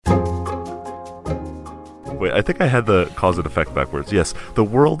Wait, I think I had the cause and effect backwards. Yes, the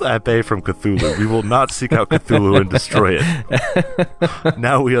world at bay from Cthulhu. We will not seek out Cthulhu and destroy it.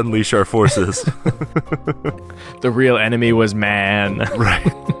 Now we unleash our forces. The real enemy was man.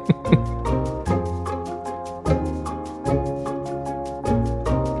 Right.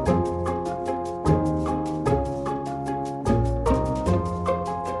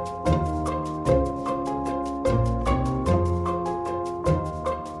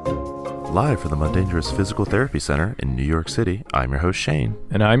 Live from the Mundangerous Physical Therapy Center in New York City, I'm your host Shane.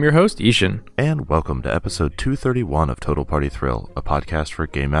 And I'm your host Ishan. And welcome to episode 231 of Total Party Thrill, a podcast for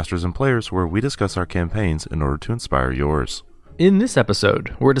game masters and players where we discuss our campaigns in order to inspire yours. In this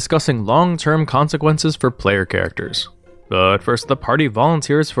episode, we're discussing long-term consequences for player characters. But first, the party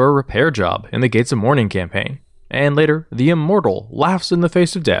volunteers for a repair job in the Gates of Morning campaign. And later, the Immortal laughs in the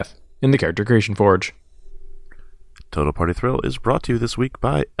face of death in the Character Creation Forge. Total Party Thrill is brought to you this week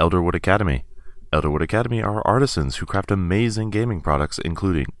by Elderwood Academy. Elderwood Academy are artisans who craft amazing gaming products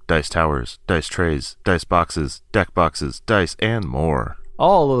including dice towers, dice trays, dice boxes, deck boxes, dice, and more.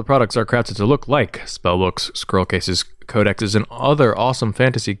 All of the products are crafted to look like spellbooks, scroll cases, codexes, and other awesome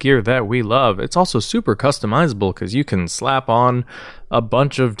fantasy gear that we love. It's also super customizable because you can slap on a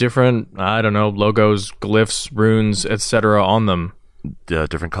bunch of different, logos, glyphs, runes, etc. on them.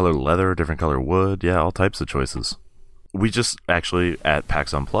 Different color leather, different color wood, all types of choices. We just actually, at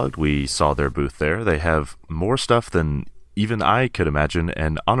PAX Unplugged, we saw their booth there. They have more stuff than even I could imagine,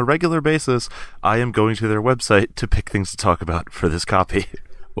 and on a regular basis, I am going to their website to pick things to talk about for this copy.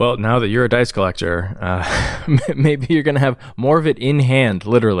 Well, now that you're a dice collector, maybe you're going to have more of it in hand,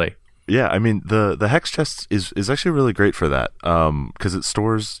 literally. Yeah, I mean, the hex chest is actually really great for that, because it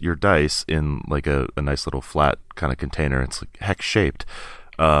stores your dice in like a nice little flat kind of container. It's like hex-shaped,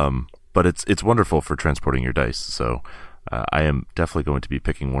 but it's wonderful for transporting your dice, so I am definitely going to be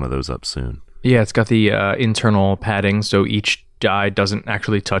picking one of those up soon. Yeah, it's got the internal padding, so each die doesn't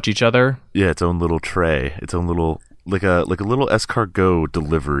actually touch each other. Yeah, its own little tray, its own little, like a little escargot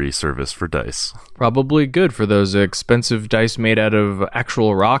delivery service for dice. Probably good for those expensive dice made out of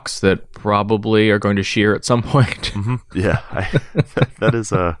actual rocks that probably are going to shear at some point. Mm-hmm. Yeah, that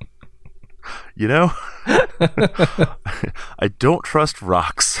is I don't trust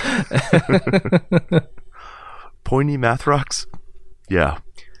rocks. Pointy math rocks? Yeah.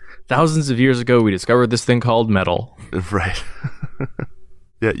 Thousands of years ago, we discovered this thing called metal. Right.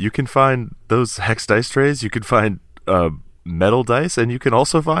 Yeah, you can find those hex dice trays, you can find metal dice, and you can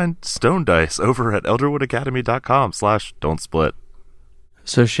also find stone dice over at elderwoodacademy.com/don'tsplit.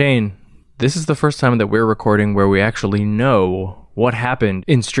 So Shane, this is the first time that we're recording where we actually know what happened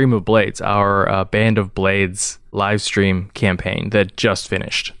in Stream of Blades, our Band of Blades live stream campaign that just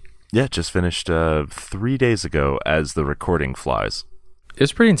finished. Yeah, just finished 3 days ago as the recording flies. It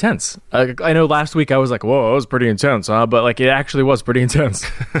was pretty intense. I know last week I was like, whoa, it was pretty intense, huh? But like, it actually was pretty intense.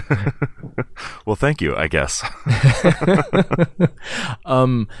 Well, thank you, I guess.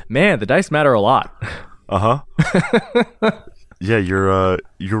 Man, the dice matter a lot. Uh-huh. Yeah, your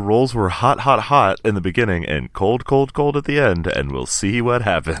rolls were hot in the beginning and cold at the end, and we'll see what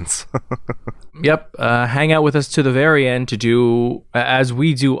happens. Yep, hang out with us to the very end to do, as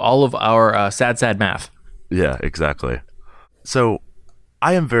we do all of our sad math. Yeah, exactly. So,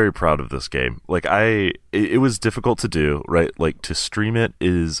 I am very proud of this game. Like, it was difficult to do, right? Like, to stream it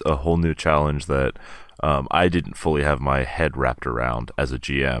is a whole new challenge that I didn't fully have my head wrapped around as a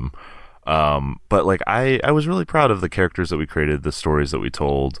GM. But like I was really proud of the characters that we created, the stories that we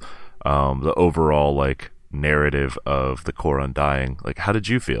told, the overall like narrative of the core undying. Like, how did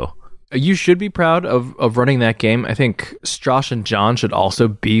you feel? You should be proud of running that game. I think Josh and John should also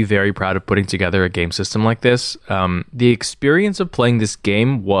be very proud of putting together a game system like this. The experience of playing this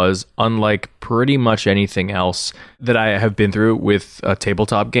game was unlike pretty much anything else that I have been through with a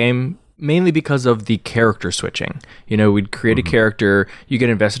tabletop game, mainly because of the character switching. You know, we'd create a character, you get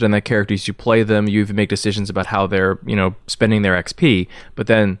invested in that character as you play them, you even make decisions about how they're, spending their XP, but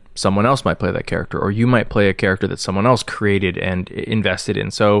then someone else might play that character, or you might play a character that someone else created and invested in.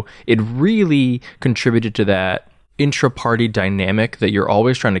 So it really contributed to that intra-party dynamic that you're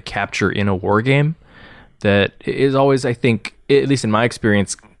always trying to capture in a war game that is always, I think, at least in my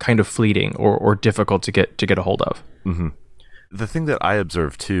experience, kind of fleeting or difficult to get a hold of. Mm-hmm. The thing that I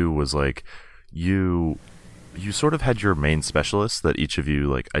observed too was like you sort of had your main specialists that each of you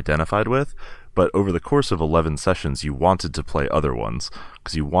like identified with, but over the course of 11 sessions you wanted to play other ones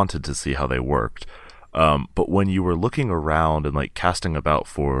because you wanted to see how they worked. But when you were looking around and like casting about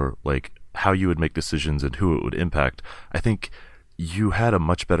for like how you would make decisions and who it would impact, I think you had a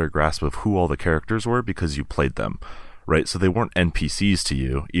much better grasp of who all the characters were because you played them. right? So they weren't NPCs to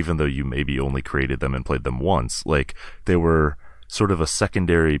you, even though you maybe only created them and played them once. Like, they were sort of a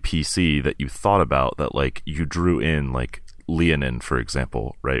secondary PC that you thought about, that like you drew in, like Leonin, for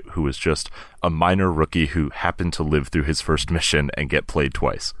example, right? Who was just a minor rookie who happened to live through his first mission and get played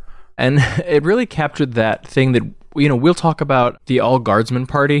twice. And it really captured that thing that, you know, we'll talk about the All Guardsmen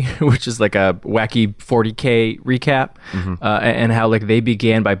Party, which is like a wacky 40K recap, and how like they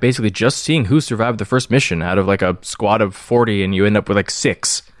began by basically just seeing who survived the first mission out of like a squad of 40, and you end up with like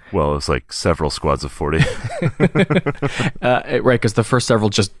 6. Well, it's like several squads of 40. Right, because the first several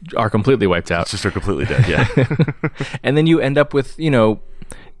just are completely wiped out. Just are completely dead, yeah. And then you end up with, you know,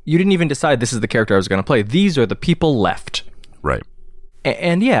 you didn't even decide this is the character I was going to play. These are the people left. Right.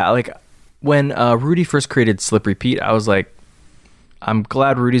 And yeah, like when Rudy first created Slippery Pete, I was like, I'm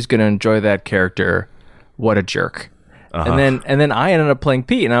glad Rudy's going to enjoy that character. What a jerk. And then I ended up playing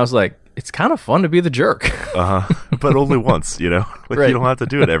Pete, and I was like, it's kind of fun to be the jerk. But only once, you know? Like, right. You don't have to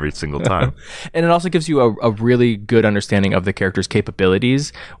do it every single time. And it also gives you a really good understanding of the character's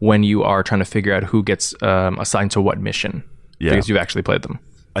capabilities when you are trying to figure out who gets assigned to what mission. Yeah. Because you've actually played them.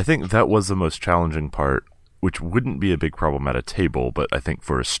 I think that was the most challenging part, which wouldn't be a big problem at a table, but I think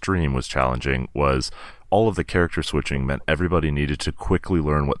for a stream was challenging, was all of the character switching meant everybody needed to quickly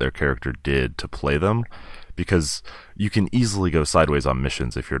learn what their character did to play them, because you can easily go sideways on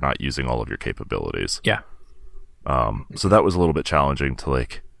missions if you're not using all of your capabilities. Yeah. So that was a little bit challenging to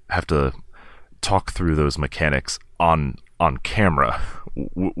like have to talk through those mechanics on camera.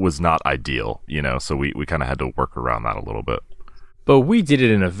 Was not ideal, you know, so we kind of had to work around that a little bit. But we did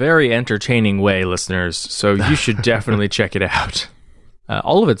it in a very entertaining way, listeners, so you should definitely check it out.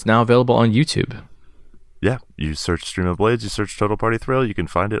 All of it's now available on YouTube. Yeah, you search Stream of Blades, you search Total Party Thrill, you can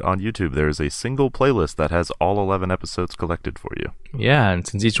find it on YouTube. There is a single playlist that has all 11 episodes collected for you. Yeah, and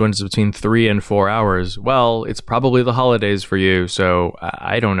since each one is between 3 and 4 hours, well, it's probably the holidays for you, so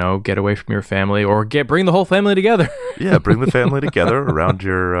I don't know, get away from your family, or bring the whole family together. Yeah, bring the family together around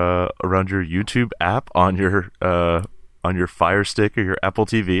your YouTube app on your Fire Stick or your Apple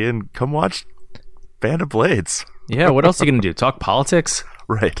TV, and come watch Band of Blades. Yeah, what else are you going to do? Talk politics?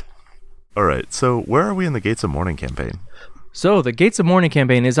 Right. All right, so where are we in the Gates of Morning campaign? So, the Gates of Morning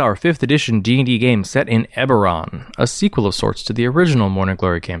campaign is our 5th edition D&D game set in Eberron, a sequel of sorts to the original Morning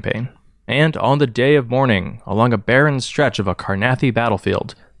Glory campaign. And on the day of morning, along a barren stretch of a Carnathi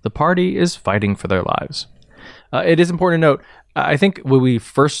battlefield, the party is fighting for their lives. It is important to note, I think when we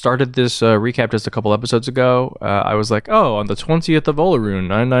first started this recap just a couple episodes ago, I was like, oh, on the 20th of Olaroon,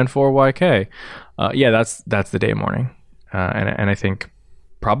 994YK. Yeah, that's the day of morning. And I think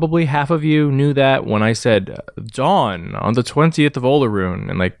probably half of you knew that when I said dawn on the 20th of Olaroon,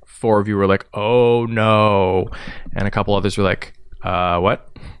 and like 4 of you were like, oh no, and a couple others were like, what?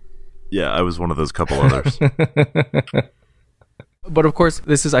 Yeah, I was one of those couple others. But of course,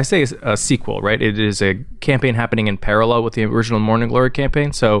 this is, I say, a sequel, right? It is a campaign happening in parallel with the original Morning Glory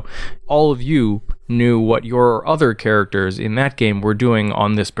campaign, so all of you knew what your other characters in that game were doing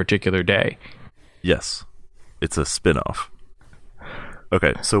on this particular day. Yes, it's a spin-off.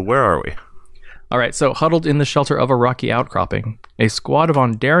 Okay, so where are we? All right, so huddled in the shelter of a rocky outcropping, a squad of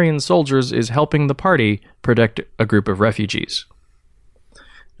Ondarian soldiers is helping the party protect a group of refugees.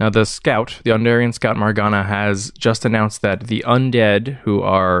 Now, the Ondarian scout Margana, has just announced that the undead, who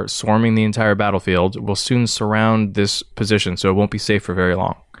are swarming the entire battlefield, will soon surround this position, so it won't be safe for very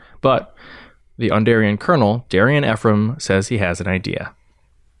long. But the Ondarian colonel, Darian Ephraim, says he has an idea.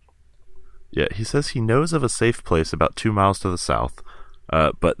 Yeah, he says he knows of a safe place about 2 miles to the south,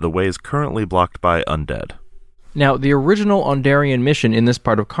 but the way is currently blocked by undead. Now, the original Ondarian mission in this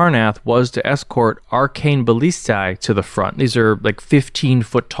part of Carnath was to escort arcane ballistae to the front. These are like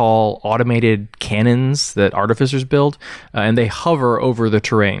 15-foot tall automated cannons that artificers build, and they hover over the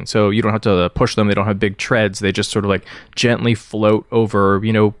terrain. So you don't have to push them. They don't have big treads. They just sort of like gently float over,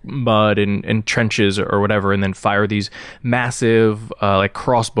 you know, mud and trenches or whatever, and then fire these massive like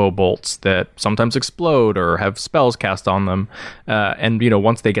crossbow bolts that sometimes explode or have spells cast on them. And, you know,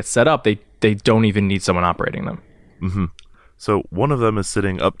 once they get set up, they don't even need someone operating them. Mm-hmm. So one of them is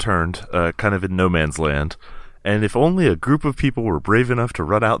sitting upturned, kind of in no man's land, and if only a group of people were brave enough to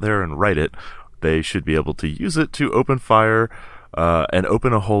run out there and right it, they should be able to use it to open fire and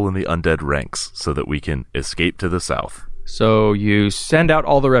open a hole in the undead ranks so that we can escape to the south. So you send out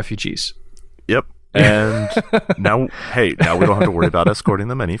all the refugees. Yep. And now we don't have to worry about escorting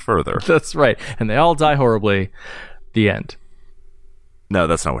them any further. That's right. And they all die horribly. The end. No,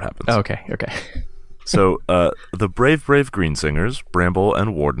 that's not what happens. Okay. So, the brave green singers, Bramble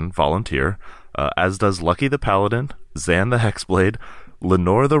and Warden, volunteer, as does Lucky the Paladin, Zan the Hexblade,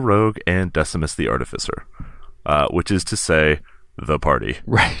 Lenore the Rogue, and Decimus the Artificer. which is to say, the party.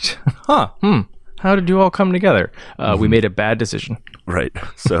 Right. How did you all come together? We made a bad decision. Right.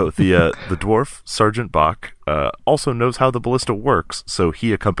 So the dwarf, Sergeant Bach, also knows how the ballista works, so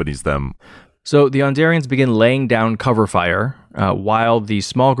he accompanies them. So the Ondarians begin laying down cover fire, while the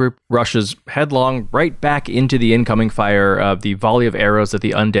small group rushes headlong right back into the incoming fire of the volley of arrows that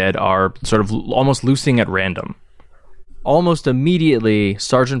the undead are sort of almost loosing at random. Almost immediately,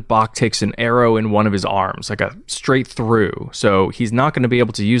 Sergeant Bach takes an arrow in one of his arms, like a straight through. So he's not going to be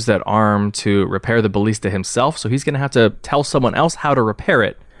able to use that arm to repair the ballista himself, so he's going to have to tell someone else how to repair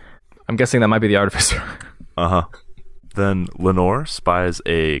it. I'm guessing that might be the artificer. Uh-huh. Then Lenore spies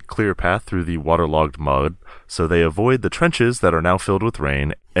a clear path through the waterlogged mud, so they avoid the trenches that are now filled with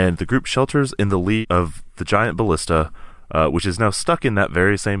rain, and the group shelters in the lee of the giant ballista, which is now stuck in that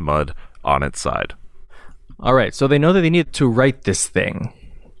very same mud on its side. All right, so they know that they need to right this thing.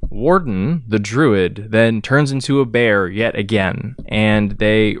 Warden, the druid, then turns into a bear yet again, and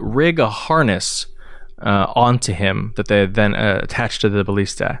they rig a harness onto him that they then attach to the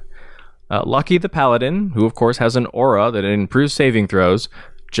ballista. Lucky the paladin, who of course has an aura that improves saving throws,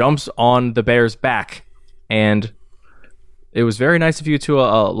 jumps on the bear's back, and it was very nice of you to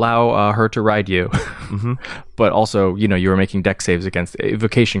allow her to ride you. Mm-hmm. But also, you were making dex saves against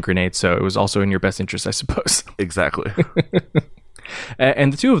evocation grenades, so it was also in your best interest, I suppose. Exactly.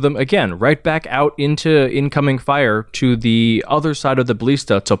 And the two of them, again, right back out into incoming fire to the other side of the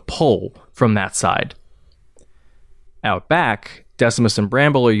ballista to pull from that side. Out back, Decimus and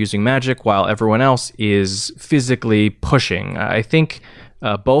Bramble are using magic while everyone else is physically pushing. I think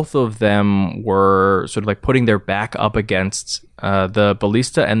both of them were sort of like putting their back up against the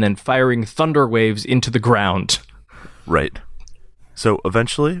ballista and then firing thunder waves into the ground. Right. So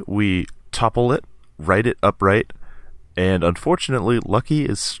eventually we topple it, right it upright, and unfortunately Lucky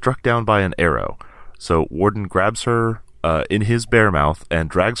is struck down by an arrow. So Warden grabs her in his bear mouth and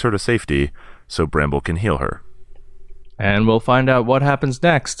drags her to safety so Bramble can heal her. And we'll find out what happens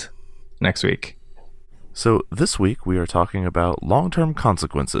next week. So this week we are talking about long-term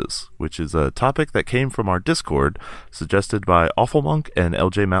consequences, which is a topic that came from our Discord, suggested by Awful Monk and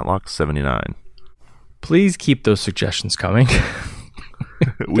LJ Matlock 79. Please keep those suggestions coming.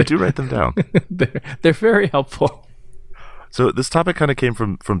 We do write them down. They're very helpful. So this topic kind of came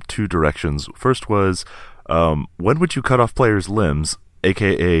from two directions. First was, when would you cut off players' limbs,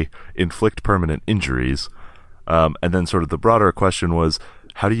 aka inflict permanent injuries? And then sort of the broader question was,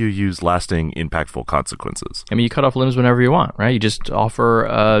 how do you use lasting, impactful consequences? I mean, you cut off limbs whenever you want, right? You just offer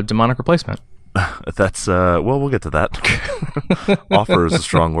a demonic replacement. That's, well, we'll get to that. Offer is a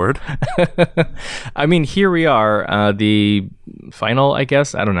strong word. I mean, here we are. The final, I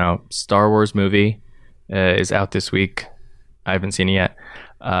guess, I don't know, Star Wars movie is out this week. I haven't seen it yet.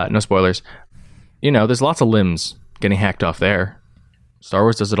 No spoilers. There's lots of limbs getting hacked off there. Star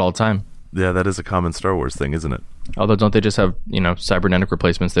Wars does it all the time. Yeah, that is a common Star Wars thing, isn't it? Although, don't they just have, cybernetic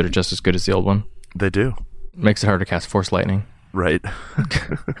replacements that are just as good as the old one? They do. Makes it hard to cast Force Lightning. Right.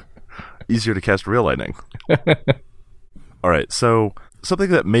 Easier to cast real lightning. All right, so something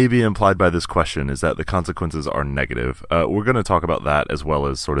that may be implied by this question is that the consequences are negative. We're going to talk about that as well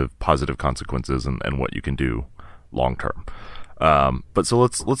as sort of positive consequences and what you can do long term. But so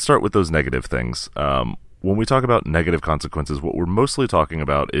let's start with those negative things. When we talk about negative consequences, what we're mostly talking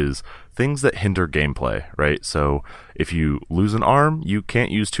about is things that hinder gameplay, right? So if you lose an arm, you can't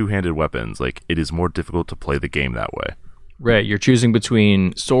use two-handed weapons. Like, it is more difficult to play the game that way. Right, you're choosing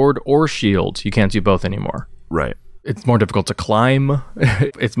between sword or shield. You can't do both anymore. Right. It's more difficult to climb.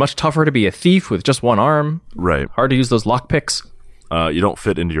 It's much tougher to be a thief with just one arm. Right. Hard to use those lockpicks. You don't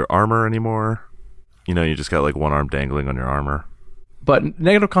fit into your armor anymore. You just got like one arm dangling on your armor. But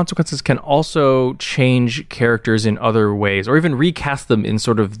negative consequences can also change characters in other ways, or even recast them in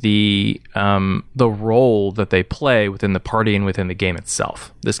sort of the role that they play within the party and within the game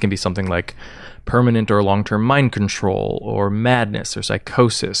itself. This can be something like permanent or long-term mind control, or madness, or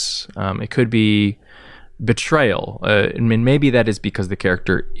psychosis. It could be betrayal. Maybe that is because the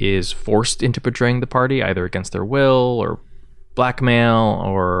character is forced into betraying the party, either against their will, or blackmail,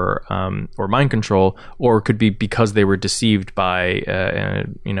 or mind control, or it could be because they were deceived by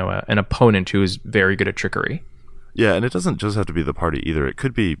an opponent who is very good at trickery. Yeah, and it doesn't just have to be the party either. It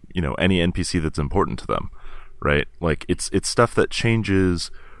could be any NPC that's important to them, right? Like it's stuff that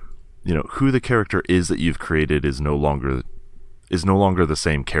changes who the character is that you've created is no longer the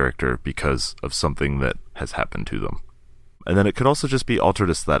same character because of something that has happened to them. And then it could also just be altered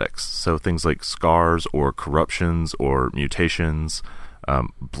aesthetics. So things like scars or corruptions or mutations,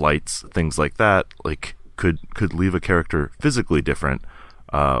 blights, things like that, like could leave a character physically different,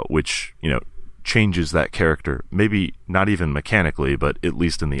 which, changes that character. Maybe not even mechanically, but at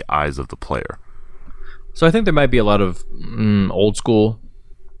least in the eyes of the player. So I think there might be a lot of old school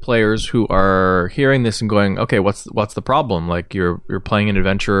players who are hearing this and going, okay, what's the problem? Like you're playing an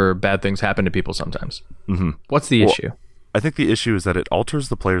adventure, bad things happen to people sometimes. Mm-hmm. What's the issue? I think the issue is that it alters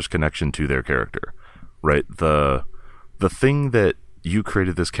the player's connection to their character, right? The thing that you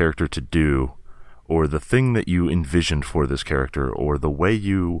created this character to do, or the thing that you envisioned for this character, or the way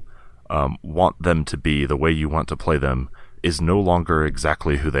you want them to be, the way you want to play them, is no longer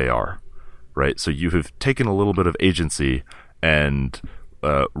exactly who they are, right? So you have taken a little bit of agency and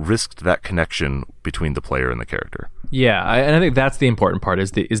risked that connection between the player and the character. Yeah, and I think that's the important part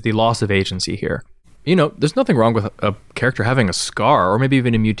is the loss of agency here. You know, there's nothing wrong with a character having a scar or maybe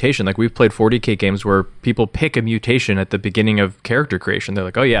even a mutation. Like we've played 40K games where people pick a mutation at the beginning of character creation. They're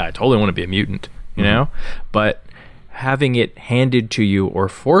like, oh yeah, I totally want to be a mutant, you know? But having it handed to you or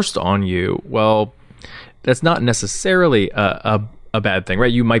forced on you, well, that's not necessarily a bad thing,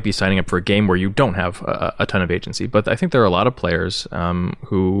 right? You might be signing up for a game where you don't have a ton of agency, but I think there are a lot of players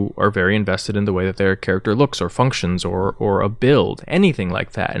who are very invested in the way that their character looks or functions or a build, anything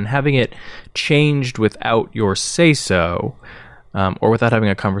like that, and having it changed without your say-so or without having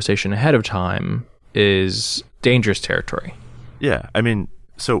a conversation ahead of time is dangerous territory. Yeah, I mean,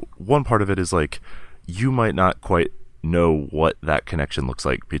 so one part of it is like you might not quite know what that connection looks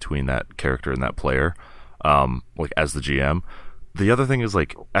like between that character and that player, like as the GM. The other thing is,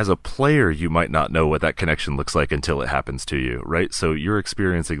 like, as a player, you might not know what that connection looks like until it happens to you, right? So you're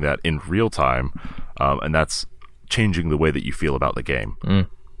experiencing that in real time, and that's changing the way that you feel about the game.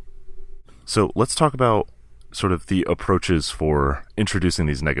 So let's talk about sort of the approaches for introducing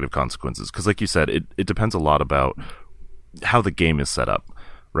these negative consequences, because like you said, it depends a lot about how the game is set up,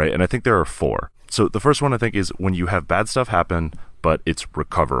 right? And I think there are 4. So the first one, I think, is when you have bad stuff happen, but it's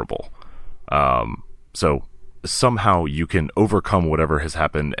recoverable. So somehow you can overcome whatever has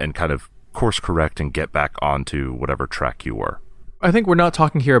happened and kind of course correct and get back onto whatever track you were. I think we're not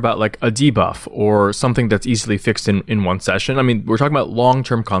talking here about like a debuff or something that's easily fixed in one session. I mean, we're talking about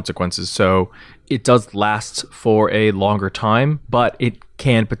long-term consequences. So it does last for a longer time, but it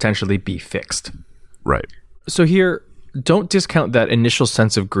can potentially be fixed. Right. So here, don't discount that initial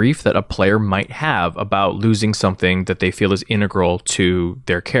sense of grief that a player might have about losing something that they feel is integral to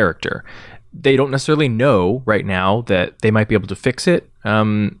their character. They don't necessarily know right now that they might be able to fix it.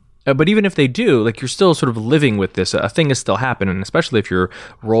 But even if they do, like you're still sort of living with this. A thing is still happening, and especially if you're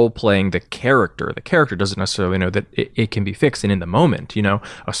role-playing the character doesn't necessarily know that it can be fixed. And in the moment, you know,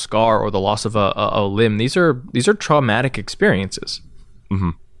 a scar or the loss of a limb, these are traumatic experiences. Mm-hmm.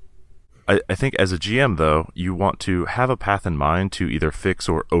 I think as a GM, though, you want to have a path in mind to either fix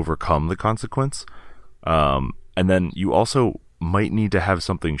or overcome the consequence. And then you also might need to have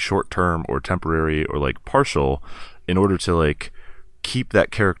something short-term or temporary or like partial in order to like keep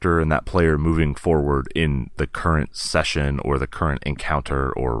that character and that player moving forward in the current session or the current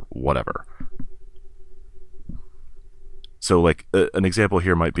encounter or whatever. So like an example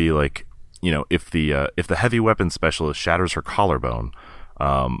here might be like, you know, if the heavy weapon specialist shatters her collarbone,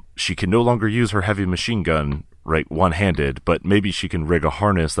 she can no longer use her heavy machine gun, right, one-handed, but maybe she can rig a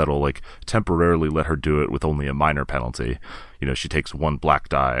harness that'll like temporarily let her do it with only a minor penalty. You know, she takes 1 black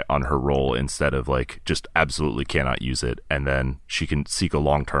die on her roll instead of like just absolutely cannot use it, and then she can seek a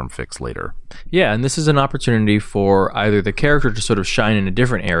long-term fix later. Yeah, and this is an opportunity for either the character to sort of shine in a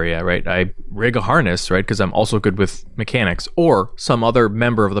different area, right? I rig a harness, right, because I'm also good with mechanics, or some other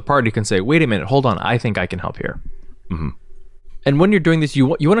member of the party can say, wait a minute, hold on, I think I can help here. Mm-hmm. And when you're doing this, you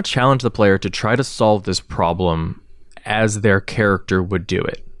want to challenge the player to try to solve this problem as their character would do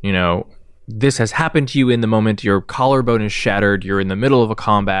it. You know, this has happened to you in the moment. Your collarbone is shattered. You're in the middle of a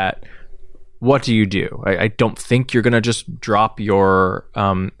combat. What do you do? I don't think you're going to just drop your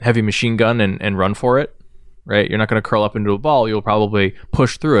heavy machine gun and run for it, right? You're not going to curl up into a ball. You'll probably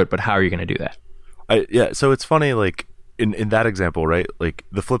push through it, but how are you going to do that? Yeah, so it's funny, like, in that example, right? Like,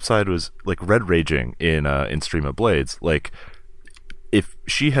 the flip side was, like, Red Raging in Stream of Blades. Like, if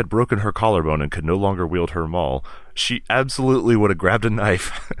she had broken her collarbone and could no longer wield her maul, she absolutely would have grabbed a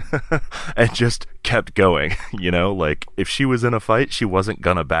knife and just kept going, you know? Like, if she was in a fight, she wasn't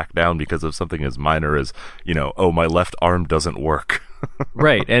gonna back down because of something as minor as, you know, oh, my left arm doesn't work.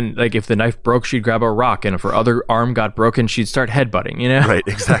 Right, and, like, if the knife broke, she'd grab a rock, and if her other arm got broken, she'd start headbutting, you know? Right,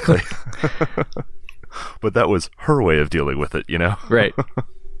 exactly. But that was her way of dealing with it, you know? Right.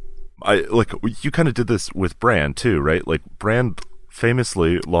 You kind of did this with Brand, too, right? Like, Brand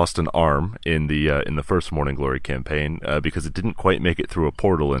famously lost an arm in the first Morning Glory campaign because it didn't quite make it through a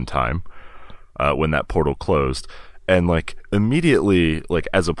portal in time when that portal closed, And like immediately, like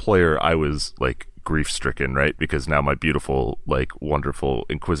as a player, I was like grief stricken, right? Because now my beautiful, like wonderful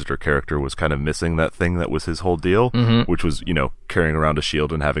Inquisitor character was kind of missing that thing that was his whole deal, which was, you know, carrying around a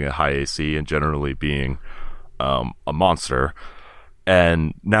shield and having a high AC and generally being a monster.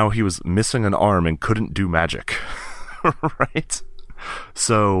 And now he was missing an arm and couldn't do magic, right?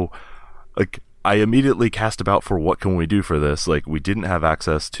 So, like, I immediately cast about for what can we do for this. Like, we didn't have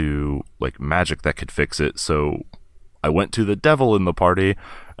access to like magic that could fix it, so I went to the devil in the party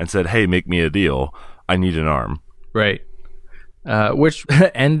and said, hey, make me a deal. I need an arm. Right. Which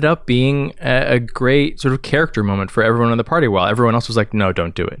ended up being a great sort of character moment for everyone in the party, while everyone else was like, no,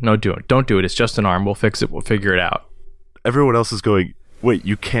 don't do it. No, don't do it. It's just an arm. We'll fix it. We'll figure it out. Everyone else is going, wait,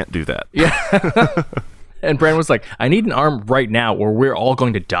 you can't do that. Yeah. And Brandon was like, I need an arm right now or we're all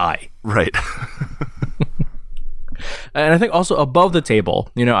going to die. Right. And I think also above the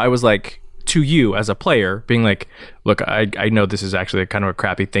table, you know, I was like, to you as a player, being like, look, I know this is actually a kind of a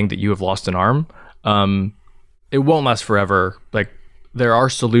crappy thing that you have lost an arm. It won't last forever. Like, there are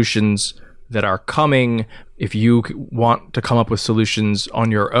solutions that are coming. If you want to come up with solutions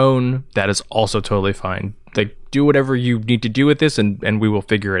on your own, that is also totally fine. Like, do whatever you need to do with this, and we will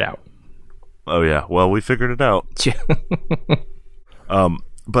figure it out. Oh yeah, well, we figured it out.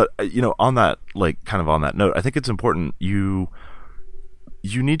 But you know, on that, like, kind of on that note, I think it's important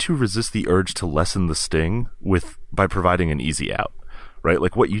you need to resist the urge to lessen the sting by providing an easy out, right?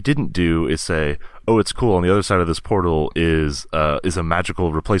 Like, what you didn't do is say, oh, it's cool, on the other side of this portal is a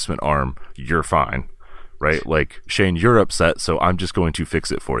magical replacement arm, you're fine, right? Like, Shane, you're upset, so I'm just going to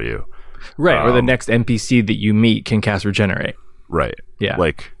fix it for you. Right, or the next NPC that you meet can cast Regenerate. Right. Yeah.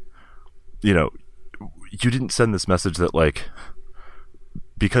 Like, you know, you didn't send this message that, like,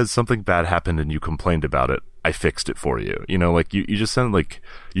 because something bad happened and you complained about it, I fixed it for you. You know, like, you just send, like,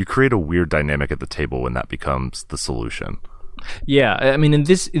 you create a weird dynamic at the table when that becomes the solution. Yeah, I mean, in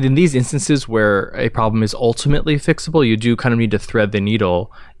these instances where a problem is ultimately fixable, you do kind of need to thread the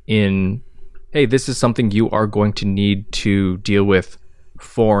needle in, hey, this is something you are going to need to deal with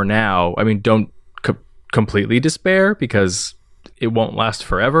for now. I mean, don't completely despair because it won't last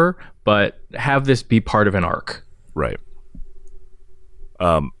forever, but have this be part of an arc. Right.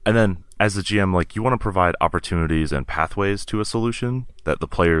 And then as the GM, like, you want to provide opportunities and pathways to a solution that the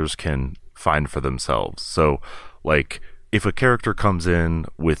players can find for themselves. So, like, if a character comes in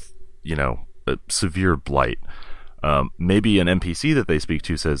with, you know, a severe blight, maybe an NPC that they speak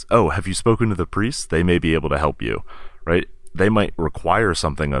to says, oh, have you spoken to the priest? They may be able to help you, right? They might require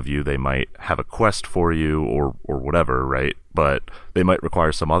something of you. They might have a quest for you or whatever, right? But they might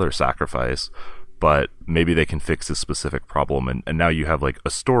require some other sacrifice. But maybe they can fix this specific problem, and now you have, like, a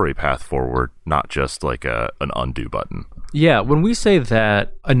story path forward, not just like an undo button. Yeah, when we say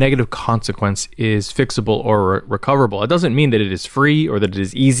that a negative consequence is fixable or recoverable, it doesn't mean that it is free or that it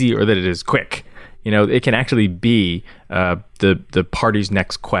is easy or that it is quick. You know, it can actually be the party's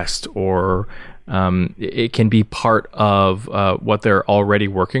next quest, or it can be part of what they're already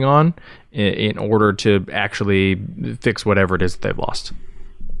working on in order to actually fix whatever it is that they've lost.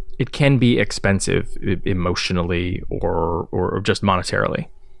 It can be expensive emotionally or just monetarily.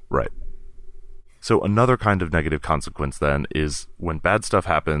 Right. So another kind of negative consequence then is when bad stuff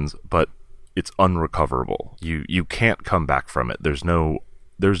happens, but it's unrecoverable. You can't come back from it. There's no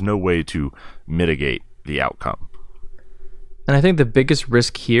way to mitigate the outcome. And I think the biggest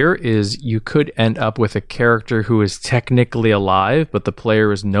risk here is you could end up with a character who is technically alive, but the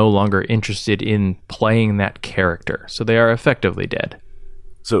player is no longer interested in playing that character. So they are effectively dead.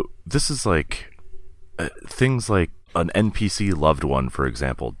 So this is like things like an NPC loved one, for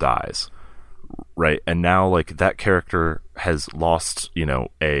example, dies, right? And now, like, that character has lost, you know,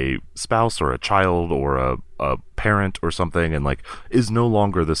 a spouse or a child or a parent or something, and, like, is no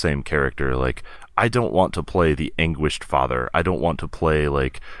longer the same character. Like, I don't want to play the anguished father. I don't want to play,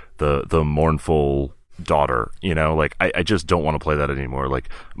 like, the mournful daughter, you know? Like, I just don't want to play that anymore. Like,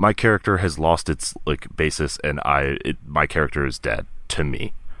 my character has lost its, like, basis, and my character is dead to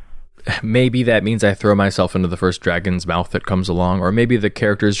me. Maybe that means I throw myself into the first dragon's mouth that comes along, or maybe the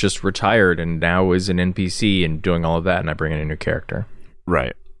character is just retired and now is an NPC and doing all of that, and I bring in a new character.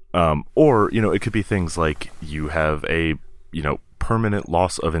 Right. Or, you know, it could be things like you have a, you know, permanent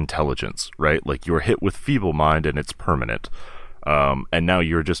loss of intelligence, right? Like, you're hit with feeble mind and it's permanent. And now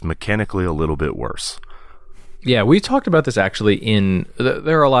you're just mechanically a little bit worse. Yeah, we talked about this actually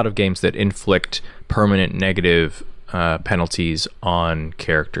there are a lot of games that inflict permanent negative penalties on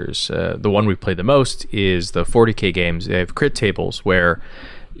characters. The one we played the most is the 40k games. They have crit tables where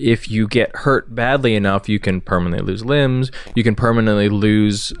if you get hurt badly enough, you can permanently lose limbs. You can permanently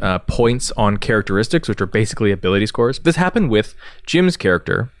lose points on characteristics, which are basically ability scores. This happened with Jim's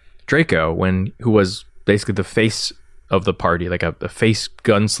character, Draco, who was basically the face of the party, like a face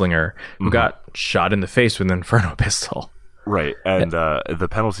gunslinger who got shot in the face with an Inferno pistol. Right, and the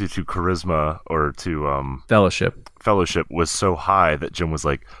penalty to charisma or to fellowship was so high that Jim was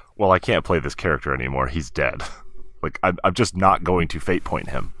like, well, I can't play this character anymore. He's dead. Like, I'm just not going to fate point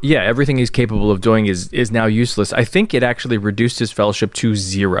him. Yeah, everything he's capable of doing is now useless. I think it actually reduced his fellowship to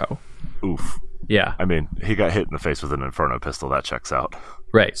 0. Oof. Yeah. I mean, he got hit in the face with an Inferno pistol. That checks out.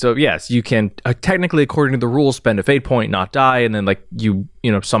 Right. So, yes, you can technically, according to the rules, spend a fate point, not die, and then, like, you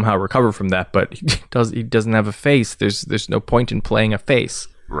somehow recover from that, but he doesn't have a face. There's no point in playing a face.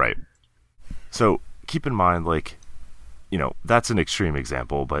 Right. So, keep in mind, like, that's an extreme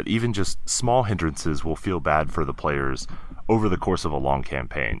example, but even just small hindrances will feel bad for the players over the course of a long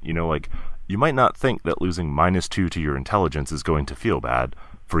campaign. Like, you might not think that losing -2 to your intelligence is going to feel bad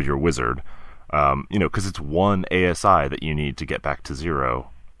for your wizard, because it's 1 ASI that you need to get back to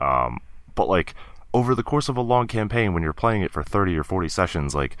 0. But, like, over the course of a long campaign, when you're playing it for 30 or 40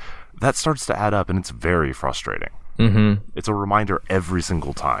 sessions, like, that starts to add up, and it's very frustrating. Mm-hmm. It's a reminder every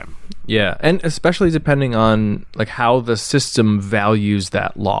single time. Yeah, and especially depending on like how the system values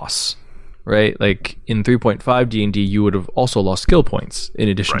that loss, right? Like in 3.5 D&D, you would have also lost skill points in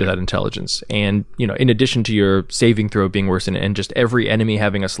addition to that intelligence, and in addition to your saving throw being worse, and just every enemy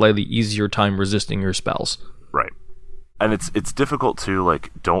having a slightly easier time resisting your spells. Right, and it's difficult to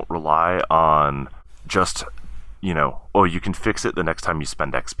like don't rely on just you can fix it the next time you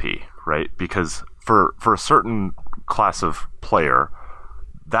spend XP, right? Because for a certain class of player,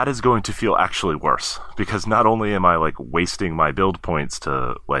 that is going to feel actually worse, because not only am I like wasting my build points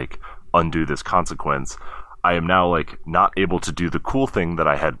to like undo this consequence, I am now like not able to do the cool thing that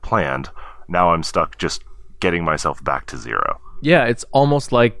I had planned. Now I'm stuck just getting myself back to 0. Yeah, it's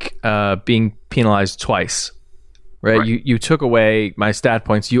almost like being penalized twice. Right? You took away my stat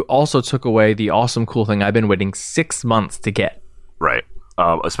points. You also took away the awesome cool thing I've been waiting 6 months to get. Right.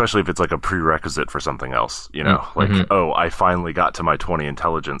 Especially if it's like a prerequisite for something else, oh, I finally got to my 20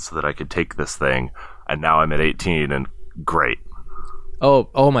 intelligence so that I could take this thing, and now I'm at 18, and great.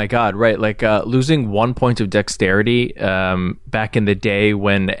 Oh my God, right. Like losing 1 point of dexterity back in the day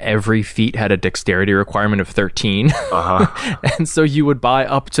when every feat had a dexterity requirement of 13. And so you would buy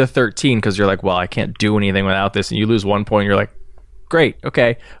up to 13 because you're like, well, I can't do anything without this. And you lose 1 point, you're like, great,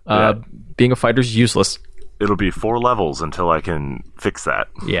 okay. Being a fighter's useless. It'll be 4 levels until I can fix that.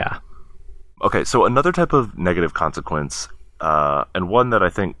 Yeah. Okay, so another type of negative consequence, and one that I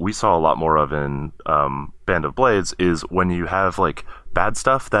think we saw a lot more of in Band of Blades, is when you have like bad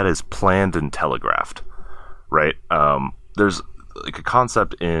stuff that is planned and telegraphed, right? There's like a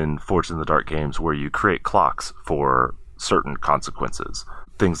concept in Forged in the Dark games where you create clocks for certain consequences.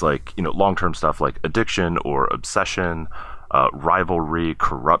 Things like, long-term stuff like addiction or obsession, rivalry,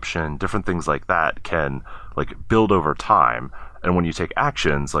 corruption, different things like that can like build over time, and when you take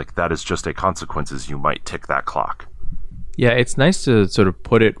actions, like that is just a consequences, you might tick that clock. Yeah, it's nice to sort of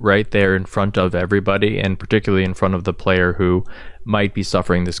put it right there in front of everybody, and particularly in front of the player who might be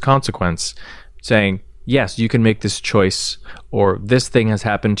suffering this consequence, saying, yes, you can make this choice, or this thing has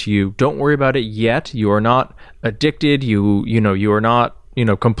happened to you. Don't worry about it yet. You are not addicted. You are not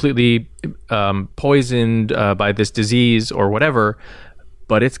completely poisoned by this disease or whatever,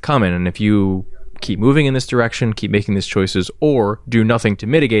 but it's coming. And if you keep moving in this direction, keep making these choices, or do nothing to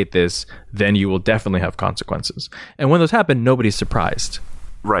mitigate this, then you will definitely have consequences. And when those happen, nobody's surprised.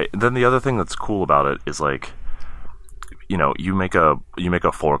 Right. And then the other thing that's cool about it is like, you make a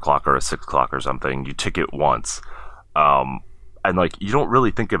 4 o'clock or a 6 o'clock or something, you tick it once, and like you don't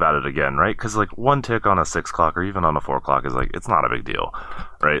really think about it again, right? Because like one tick on a 6 o'clock or even on a 4 o'clock is like, it's not a big deal,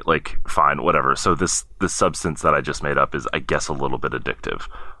 right? Like fine, whatever. So this substance that I just made up is, I guess, a little bit addictive.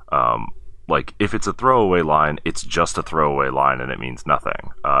 Like if it's a throwaway line, it's just a throwaway line and it means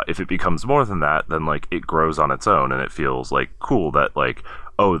nothing. If it becomes more than that, then like it grows on its own and it feels like cool that like,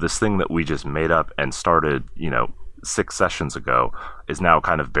 oh, this thing that we just made up and started 6 sessions ago is now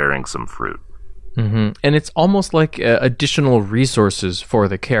kind of bearing some fruit. Mm-hmm. And it's almost like additional resources for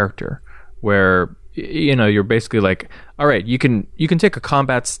the character, where you're basically like, all right, you can take a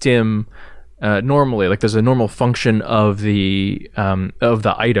combat stim normally. Like there's a normal function of the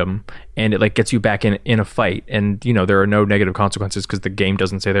item, and it like gets you back in a fight, and you know there are no negative consequences because the game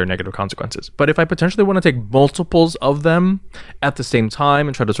doesn't say there are negative consequences. But if I potentially want to take multiples of them at the same time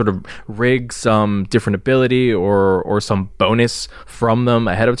and try to sort of rig some different ability or some bonus from them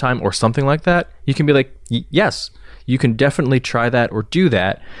ahead of time or something like that, you can be like, yes, you can definitely try that or do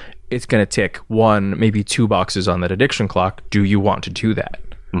that. It's going to tick 1, maybe 2 boxes on that addiction clock. Do you want to do that?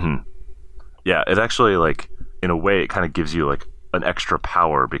 Mm-hmm. Yeah, it actually, like, in a way, it kind of gives you, like, an extra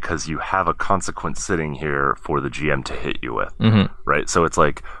power because you have a consequence sitting here for the GM to hit you with, right? So it's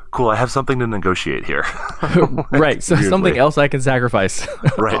like, cool, I have something to negotiate here. Right, so weirdly. Something else I can sacrifice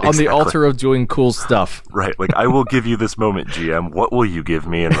right, on the altar of doing cool stuff. Right, like, I will give you this moment, GM. What will you give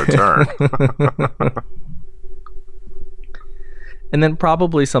me in return? And then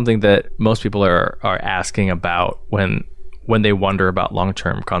probably something that most people are asking about when they wonder about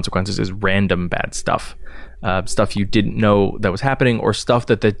long-term consequences is random bad stuff. Stuff you didn't know that was happening or stuff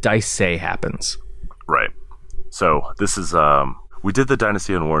that the dice say happens. Right. So this is, we did the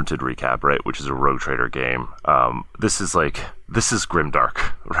Dynasty Unwarranted recap, right? Which is a Rogue Trader game. This is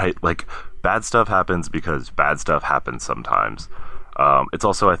grimdark, right? Like bad stuff happens because bad stuff happens sometimes. It's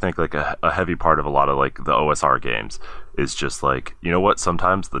also, I think, like a heavy part of a lot of like the OSR games is just like, you know what?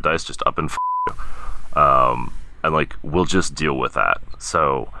 Sometimes the dice just up and you. And like, we'll just deal with that.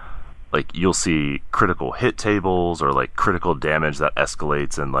 So like you'll see critical hit tables or like critical damage that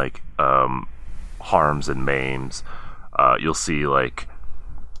escalates and like harms and maims. You'll see like,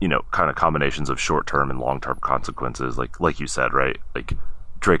 you know, kind of combinations of short-term and long-term consequences. Like you said, right? Like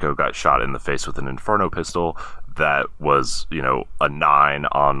Draco got shot in the face with an Inferno pistol that was, you know, a 9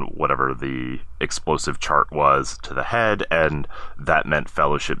 on whatever the explosive chart was to the head, and that meant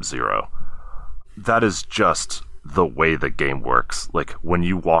Fellowship 0. That is just the way the game works. Like when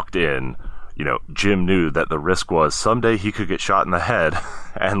you walked in, you know, Jim knew that the risk was someday he could get shot in the head,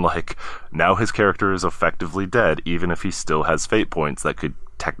 and like now his character is effectively dead, even if he still has fate points that could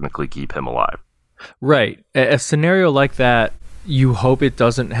technically keep him alive. Right. A scenario like that, you hope it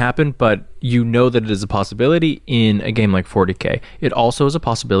doesn't happen, but you know that it is a possibility in a game like 40K. It also is a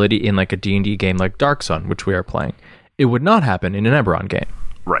possibility in like a D&D game like Dark Sun, which we are playing. It would not happen in an Eberron game.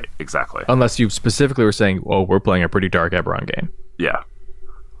 Right, exactly. Unless you specifically were saying, oh, we're playing a pretty dark Eberron game. Yeah.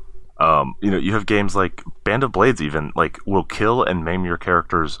 You know, you have games like Band of Blades even, like, will kill and maim your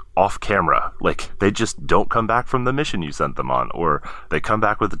characters off camera. Like, they just don't come back from the mission you sent them on, or they come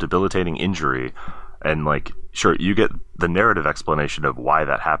back with a debilitating injury. And, like, sure, you get the narrative explanation of why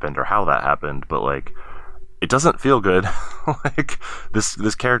that happened or how that happened, but, like, it doesn't feel good. Like,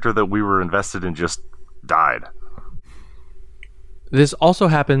 this character that we were invested in just died. This also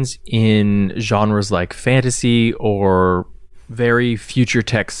happens in genres like fantasy or very future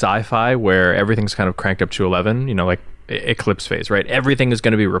tech sci-fi, where everything's kind of cranked up to 11, you know, like Eclipse phase, right? Everything is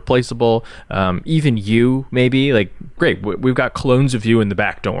going to be replaceable. Even you, maybe, like, great, we've got clones of you in the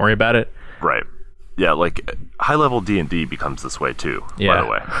back, don't worry about it. Right. Yeah, like, high-level D&D becomes this way, too, by the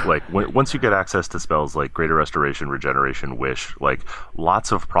way. Like, once you get access to spells like Greater Restoration, Regeneration, Wish, like,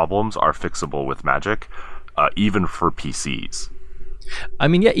 lots of problems are fixable with magic, even for PCs. I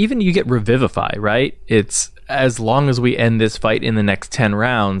mean, yeah, even you get Revivify, right? It's, as long as we end this fight in the next 10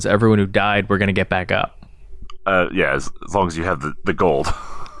 rounds, everyone who died, we're going to get back up. Yeah, as long as you have the gold.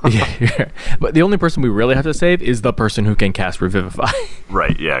 Yeah, but the only person we really have to save is the person who can cast Revivify.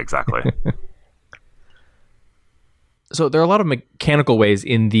 Right, yeah, exactly. So there are a lot of mechanical ways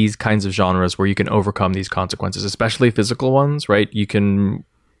in these kinds of genres where you can overcome these consequences, especially physical ones, right? You can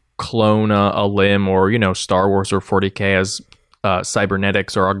clone a limb, or, you know, Star Wars or 40K as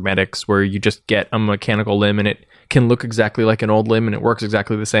cybernetics or augmetics, where you just get a mechanical limb and it can look exactly like an old limb and it works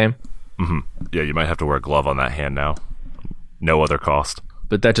exactly the same. Mm-hmm. Yeah, you might have to wear a glove on that hand now. No other cost.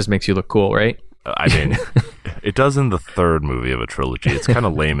 But that just makes you look cool, right? I mean, it does in the third movie of a trilogy. It's kind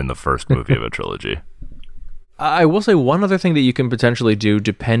of lame in the first movie of a trilogy. I will say one other thing that you can potentially do,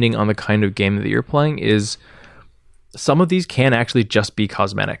 depending on the kind of game that you're playing, is some of these can actually just be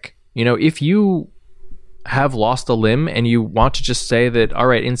cosmetic. You know, if you have lost a limb and you want to just say that, all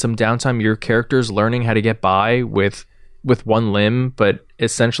right, in some downtime, your character's learning how to get by with one limb, but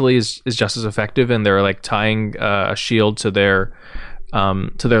essentially is just as effective, and they're like tying a shield to their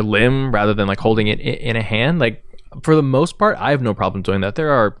limb rather than like holding it in a hand. Like, for the most part, I have no problem doing that. There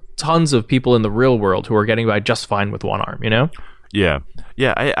are tons of people in the real world who are getting by just fine with one arm, you know? Yeah.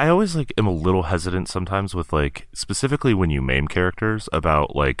 I always like am a little hesitant sometimes with, like, specifically when you maim characters,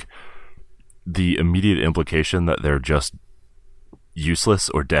 about like the immediate implication that they're just useless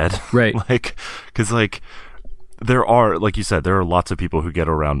or dead. Right. Like, because like there are, like you said, there are lots of people who get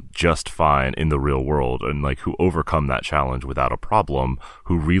around just fine in the real world and like who overcome that challenge without a problem,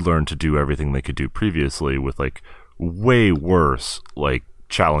 who relearn to do everything they could do previously with like way worse like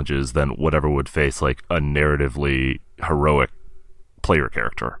challenges than whatever would face like a narratively heroic player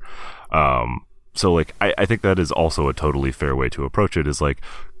character. So like I think that is also a totally fair way to approach it, is like,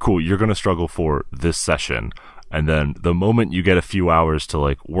 cool, you're going to struggle for this session, and then the moment you get a few hours to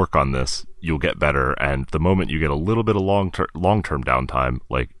like work on this, you'll get better, and the moment you get a little bit of long-term downtime,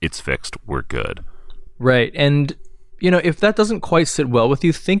 like it's fixed, we're good. Right. And you know, if that doesn't quite sit well with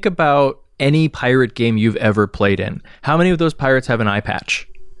you, think about any pirate game you've ever played in. How many of those pirates have an eye patch?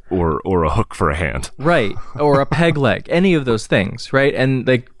 Or a hook for a hand. Right. Or a peg leg. Any of those things, right? And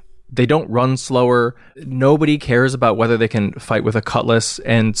like, they don't run slower. Nobody cares about whether they can fight with a cutlass,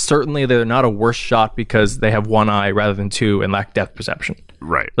 and certainly they're not a worse shot because they have one eye rather than two and lack depth perception.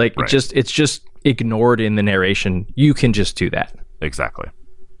 Right. Like right. it's just ignored in the narration. You can just do that. Exactly.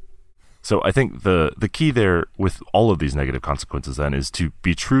 So I think the key there with all of these negative consequences then is to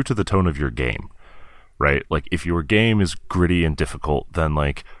be true to the tone of your game, right? Like if your game is gritty and difficult, then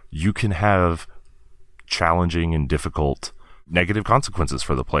like you can have challenging and difficult negative consequences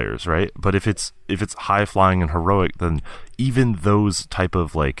for the players, right? But if it's high flying and heroic, then even those type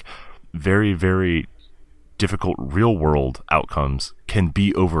of like very, very difficult real world outcomes can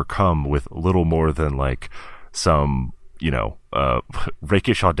be overcome with little more than like some,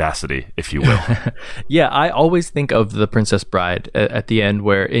 rakish audacity, if you will. Yeah, I always think of The Princess Bride at the end,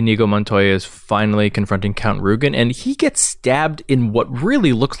 where Inigo Montoya is finally confronting Count Rugen, and he gets stabbed in what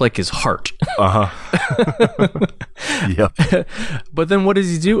really looks like his heart. Yep. But then what does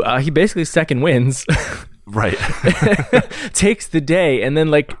he do? He basically second wins. Right. Takes the day, and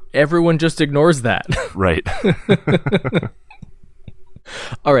then like everyone just ignores that. Right.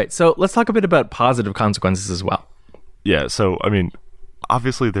 All right, so let's talk a bit about positive consequences as well. Yeah, so, I mean,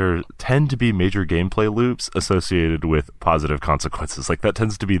 obviously there tend to be major gameplay loops associated with positive consequences. Like, that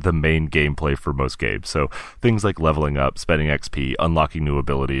tends to be the main gameplay for most games. So, things like leveling up, spending XP, unlocking new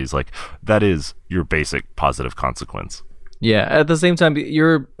abilities, like, that is your basic positive consequence. Yeah, at the same time,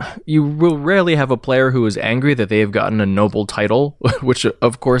 you will rarely have a player who is angry that they have gotten a noble title, which,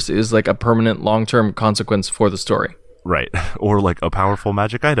 of course, is like a permanent long-term consequence for the story. Right. Or like a powerful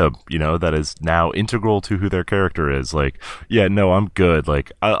magic item, that is now integral to who their character is. Like, yeah, no, I'm good.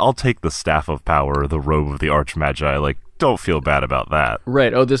 Like, I'll take the Staff of Power, the Robe of the Archmagi. Like, don't feel bad about that.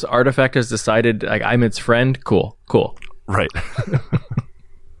 Right. Oh, this artifact has decided, like, I'm its friend. Cool. Right.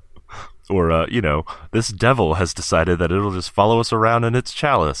 Or, this devil has decided that it'll just follow us around in its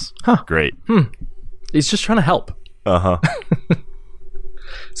chalice. Huh. Great. He's just trying to help. Uh-huh.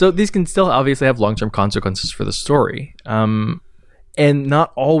 So these can still obviously have long-term consequences for the story, and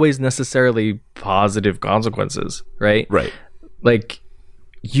not always necessarily positive consequences, right? Right. Like,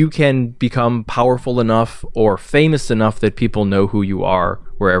 you can become powerful enough or famous enough that people know who you are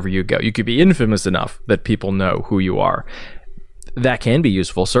wherever you go. You could be infamous enough that people know who you are. That can be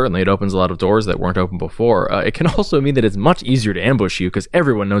useful, certainly. It opens a lot of doors that weren't open before. It can also mean that it's much easier to ambush you because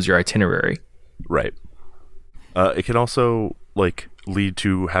everyone knows your itinerary. Right. It can also, like, lead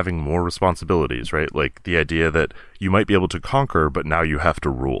to having more responsibilities, right? Like the idea that you might be able to conquer, but now you have to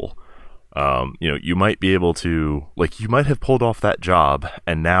rule. You might be able to, like, you might have pulled off that job,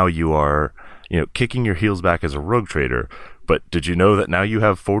 and now you are, kicking your heels back as a rogue trader. But did you know that now you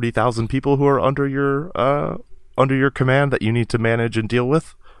have 40,000 people who are under your command that you need to manage and deal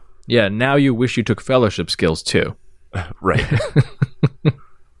with? Yeah, now you wish you took fellowship skills too. Right.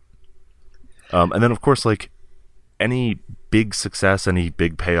 And then, of course, like, any big success, any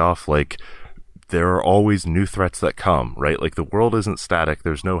big payoff, like, there are always new threats that come, right? Like, the world isn't static.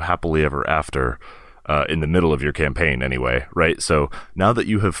 There's no happily ever after in the middle of your campaign anyway, right? So now that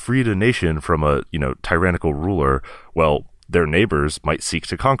you have freed a nation from a, tyrannical ruler, well, their neighbors might seek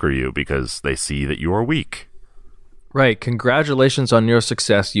to conquer you because they see that you are weak. Right. Congratulations on your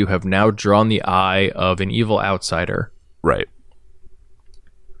success. You have now drawn the eye of an evil outsider. Right.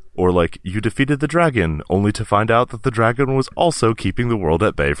 Or, like, you defeated the dragon, only to find out that the dragon was also keeping the world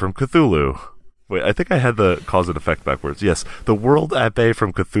at bay from Cthulhu. Wait, I think I had the cause and effect backwards. Yes, the world at bay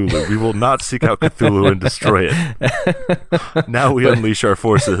from Cthulhu. We will not seek out Cthulhu and destroy it. Now we unleash our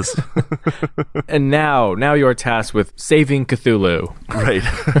forces. And now you are tasked with saving Cthulhu. Right.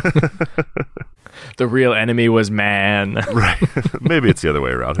 The real enemy was man. Right. Maybe it's the other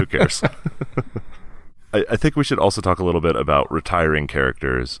way around. Who cares? I think we should also talk a little bit about retiring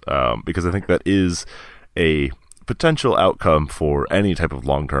characters, because I think that is a potential outcome for any type of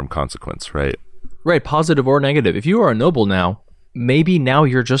long-term consequence, right? Right, positive or negative. If you are a noble now, maybe now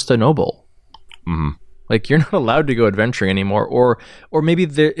you're just a noble. Mm-hmm. Like, you're not allowed to go adventuring anymore, or maybe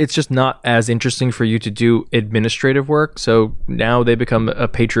it's just not as interesting for you to do administrative work. So now they become a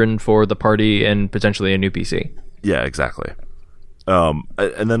patron for the party and potentially a new PC. Yeah, exactly.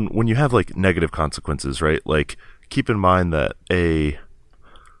 And then when you have like negative consequences, right? Like, keep in mind that a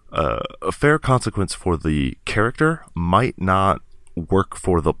fair consequence for the character might not work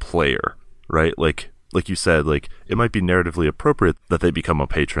for the player, right? Like you said, like, it might be narratively appropriate that they become a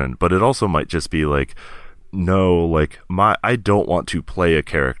patron, but it also might just be like, no, like, I don't want to play a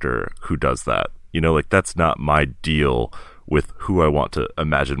character who does that. You know, like, that's not my deal with who I want to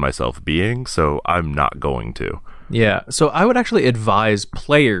imagine myself being, so I'm not going to. Yeah, so I would actually advise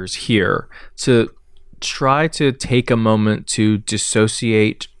players here to try to take a moment to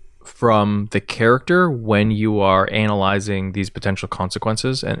dissociate from the character when you are analyzing these potential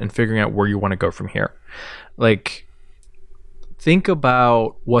consequences and figuring out where you want to go from here. Like, think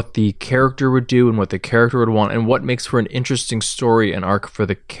about what the character would do and what the character would want and what makes for an interesting story and arc for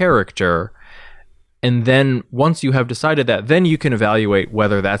the character. And then once you have decided that, then you can evaluate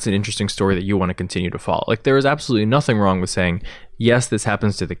whether that's an interesting story that you want to continue to follow. Like, there is absolutely nothing wrong with saying, yes, this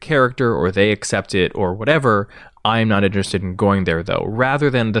happens to the character, or they accept it, or whatever. I'm not interested in going there, though, rather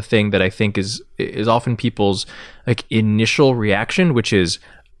than the thing that I think is often people's like initial reaction, which is,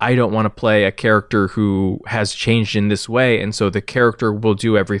 I don't want to play a character who has changed in this way, and so the character will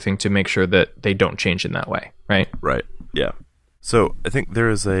do everything to make sure that they don't change in that way, right? Right, yeah. So I think there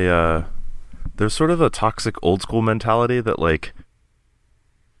is there's sort of a toxic old school mentality that, like,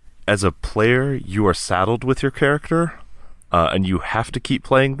 as a player, you are saddled with your character, and you have to keep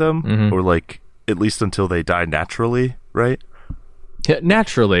playing them, or, like, at least until they die naturally, right? Yeah,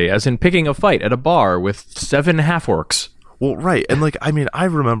 naturally, as in picking a fight at a bar with 7 half-orcs. Well, right. And, like, I mean, I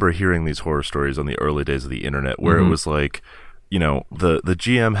remember hearing these horror stories on the early days of the internet where it was like, you know, the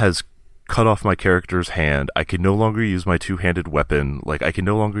GM has cut off my character's hand. I can no longer use my two-handed weapon. Like, I can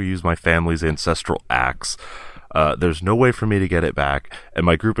no longer use my family's ancestral axe. There's no way for me to get it back. And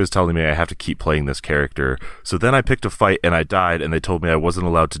my group is telling me I have to keep playing this character. So then I picked a fight and I died, and they told me I wasn't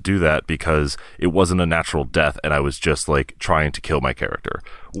allowed to do that because it wasn't a natural death and I was just, like, trying to kill my character.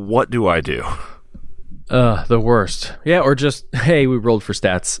 What do I do? The worst. Yeah, or just, hey, we rolled for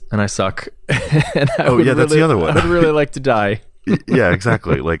stats and I suck. And that's the other one. I would really like to die. Yeah,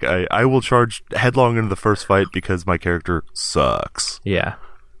 exactly. Like, I will charge headlong into the first fight because my character sucks. Yeah.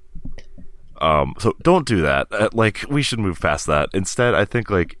 So don't do that. Like, we should move past that. Instead, I think,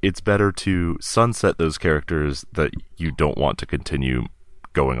 like, it's better to sunset those characters that you don't want to continue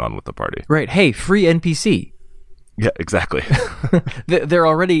going on with the party. Right. Hey, free NPC. Yeah, exactly. They're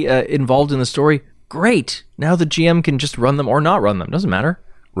already involved in the story. Great. Now the GM can just run them or not run them. Doesn't matter.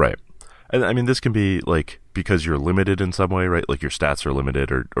 Right. And I mean, this can be, like, because you're limited in some way, right? Like, your stats are limited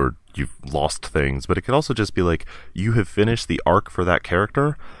or you've lost things. But it could also just be, like, you have finished the arc for that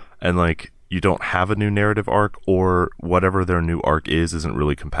character and, like, you don't have a new narrative arc, or whatever their new arc isn't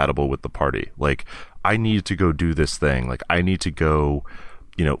really compatible with the party. Like, I need to go do this thing. Like, I need to go,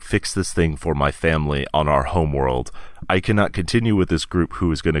 you know, fix this thing for my family on our home world. I cannot continue with this group who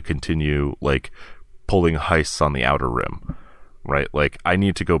is going to continue, like, pulling heists on the Outer Rim, right? Like, I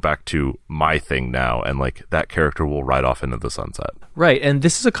need to go back to my thing now, and, like, that character will ride off into the sunset. Right, and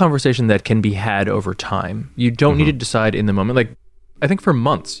this is a conversation that can be had over time. You don't need to decide in the moment. Like, I think for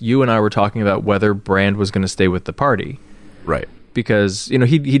months, you and I were talking about whether Brand was going to stay with the party. Right. Because, you know,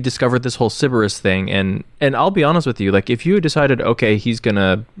 he discovered this whole Sybaris thing, and I'll be honest with you, like, if you had decided, okay, he's going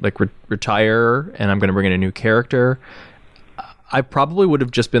to, like, retire, and I'm going to bring in a new character, I probably would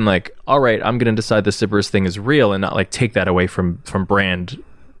have just been like, all right, I'm going to decide the Sybaris thing is real and not, like, take that away from Brand,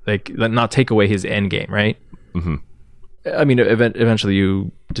 like, not take away his end game, right? Mm-hmm. I mean, eventually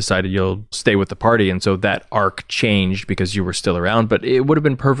you decided you'll stay with the party, and so that arc changed because you were still around, but it would have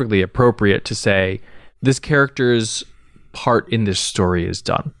been perfectly appropriate to say, this character's part in this story is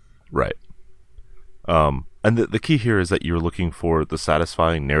done. Right. And the key here is that you're looking for the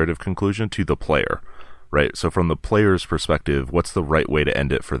satisfying narrative conclusion to the player. Right, so from the player's perspective, what's the right way to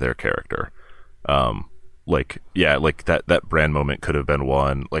end it for their character? Like that Brand moment could have been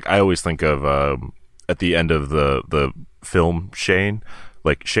one. Like, I always think of at the end of the film, Shane.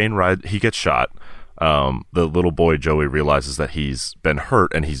 Like, Shane he gets shot. The little boy Joey realizes that he's been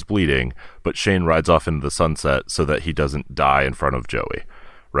hurt and he's bleeding, but Shane rides off into the sunset so that he doesn't die in front of Joey.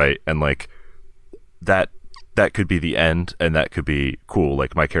 Right, and, like, that could be the end, and that could be cool.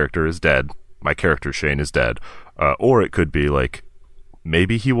 Like, my character is dead. My character Shane is dead, or it could be like,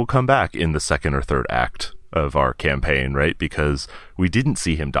 maybe he will come back in the second or third act of our campaign, right? Because we didn't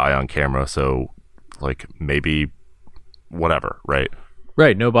see him die on camera, so, like, maybe whatever, right?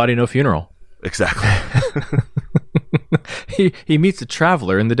 Right, no body, no funeral. Exactly. He meets a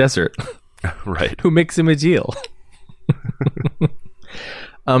traveler in the desert. Right. Who makes him a deal.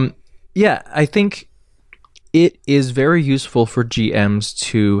 Yeah, I think it is very useful for GMs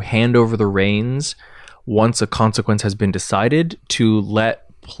to hand over the reins once a consequence has been decided to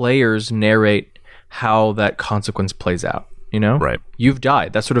let players narrate how that consequence plays out. You know? Right. You've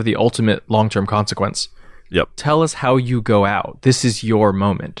died. That's sort of the ultimate long-term consequence. Yep. Tell us how you go out. This is your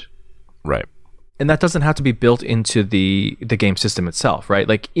moment. Right. And that doesn't have to be built into the game system itself, right?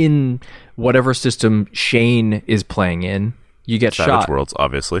 Like in whatever system Shane is playing in, you get Savage shot. Worlds,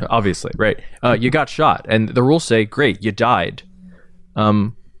 obviously. Obviously, right. You got shot, and the rules say, great, you died.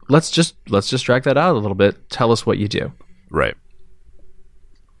 Let's just drag that out a little bit. Tell us what you do. Right.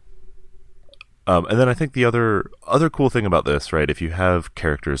 And then I think the other cool thing about this, right, if you have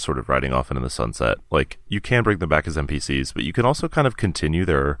characters sort of riding off into the sunset, like, you can bring them back as NPCs, but you can also kind of continue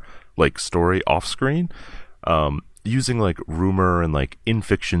their, like, story off screen, using, like, rumor and, like,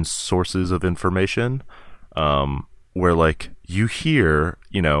 in-fiction sources of information, where, like, you hear,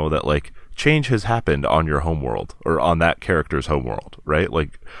 you know, that, like, change has happened on your homeworld, or on that character's homeworld, right?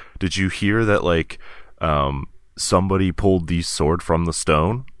 Like, did you hear that, like, somebody pulled the sword from the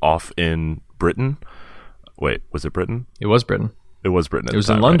stone off in Britain? Wait, was it Britain? It was Britain. It was Britain. It was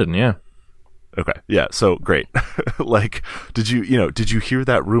in London, yeah. Okay, yeah. So great. Like, did you hear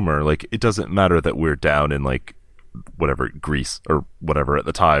that rumor? Like, it doesn't matter that we're down in, like, whatever, Greece or whatever at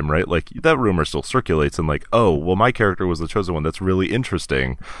the time, right? Like, that rumor still circulates, and, like, oh, well, my character was the chosen one. That's really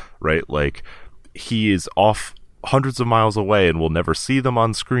interesting, right? Like, he is off hundreds of miles away, and we'll never see them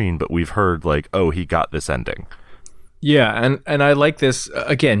on screen, but we've heard, like, oh, he got this ending. Yeah, and I like this.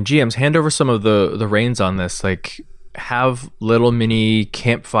 Again, GMs, hand over some of the reins on this. Like, have little mini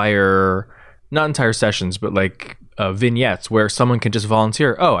campfire, not entire sessions, but like vignettes where someone can just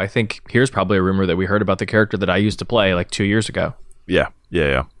volunteer. Oh, I think here's probably a rumor that we heard about the character that I used to play like 2 years ago. Yeah.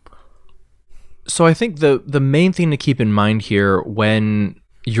 So I think the main thing to keep in mind here when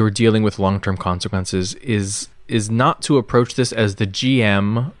you're dealing with long-term consequences is not to approach this as the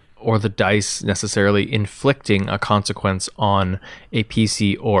GM or the dice necessarily inflicting a consequence on a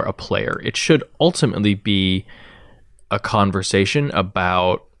PC or a player. It should ultimately be a conversation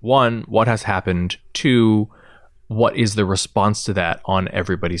about, one, what has happened, two, what is the response to that on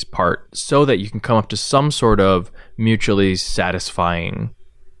everybody's part, so that you can come up to some sort of mutually satisfying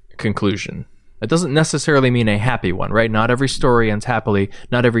conclusion. It doesn't necessarily mean a happy one, right? Not every story ends happily.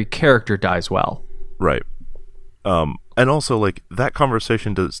 Not every character dies well. Right. And also, like, that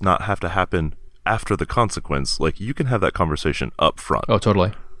conversation does not have to happen after the consequence. Like, you can have that conversation up front. Oh,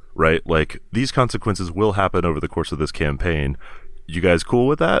 totally. Right? Like, these consequences will happen over the course of this campaign. You guys cool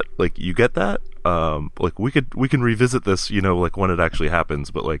with that? Like, you get that? Like, we can revisit this, you know, like, when it actually happens,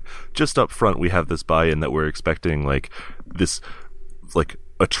 but, like, just up front, we have this buy-in that we're expecting, like, this, like,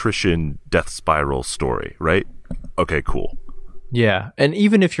 attrition death spiral story, right? Okay, cool. Yeah, and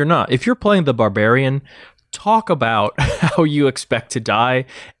even if you're playing the barbarian, talk about how you expect to die,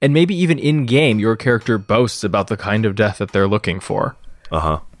 and maybe even in-game your character boasts about the kind of death that they're looking for.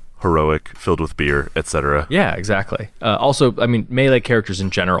 Heroic, filled with beer, etc. Yeah, exactly. Also, I mean, melee characters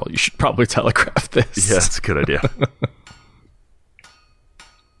in general, you should probably telegraph this. Yeah, that's a good idea.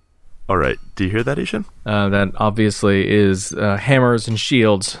 All right, do you hear that, Ishan? That obviously is hammers and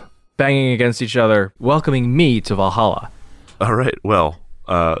shields banging against each other, welcoming me to Valhalla. All right, well,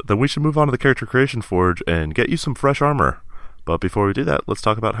 then we should move on to the Character Creation Forge and get you some fresh armor. But before we do that, let's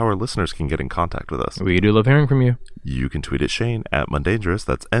talk about how our listeners can get in contact with us. We do love hearing from you. You can tweet at Shane at Mundangerous,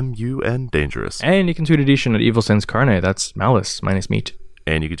 that's M-U-N Dangerous. And you can tweet at Ishan at Evil Sans Carne, that's Malice minus meat.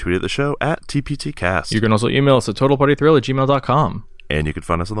 And you can tweet at the show at TPTcast. You can also email us at totalpartythrill@gmail.com. And you can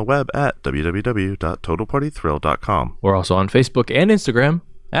find us on the web at www.totalpartythrill.com. We're also on Facebook and Instagram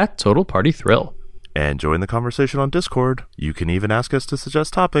at Total Party Thrill. And join the conversation on Discord. You can even ask us to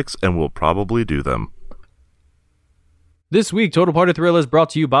suggest topics, and we'll probably do them. This week, Total Party Thrill is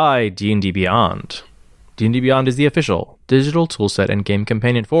brought to you by D&D Beyond. D&D Beyond is the official digital toolset and game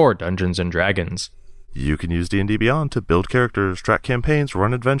companion for Dungeons & Dragons. You can use D&D Beyond to build characters, track campaigns,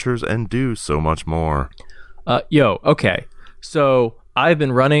 run adventures, and do so much more. Okay. So I've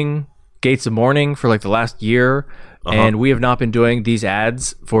been running Gates of Morning for like the last year, and we have not been doing these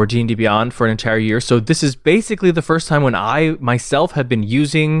ads for D&D Beyond for an entire year. So this is basically the first time when I myself have been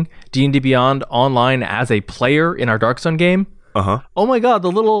using D&D Beyond online as a player in our Dark Sun game. Oh my god,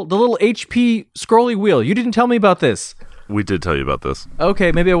 the little HP scrolly wheel. You didn't tell me about this. We did tell you about this.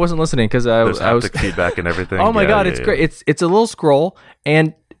 Okay, maybe I wasn't listening because I was feedback and everything. Oh my god, it's great. It's a little scroll,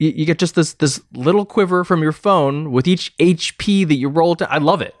 and you get just this little quiver from your phone with each HP that you roll. I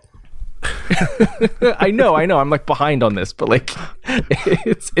love it. I know. I'm like behind on this, but like,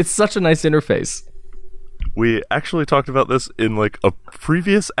 it's such a nice interface. We actually talked about this in like a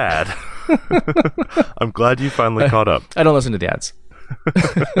previous ad. I'm glad you finally caught up. I don't listen to the ads.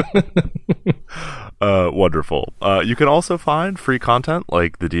 Wonderful. You can also find free content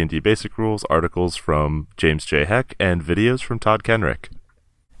like the D&D basic rules, articles from James J. Heck, and videos from Todd Kenrick.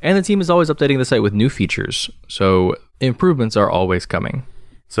 And the team is always updating the site with new features, so improvements are always coming.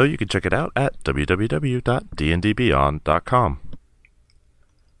 So you can check it out at www.dndbeyond.com.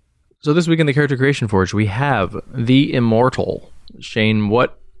 So this week in the Character Creation Forge, we have the Immortal. Shane,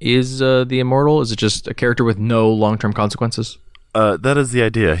 what is the Immortal? Is it just a character with no long-term consequences? That is the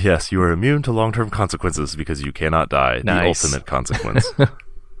idea, yes. You are immune to long-term consequences because you cannot die. Nice. The ultimate consequence.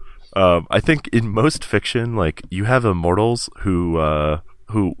 I think in most fiction, like, you have immortals who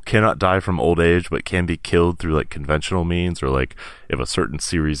cannot die from old age but can be killed through like conventional means, or like if a certain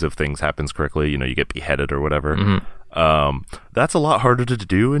series of things happens correctly, you get beheaded or whatever. Mm-hmm. That's a lot harder to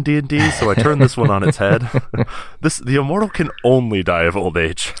do in D&D, so I turned this one on its head. The immortal can only die of old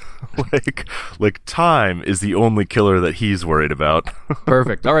age. like time is the only killer that he's worried about.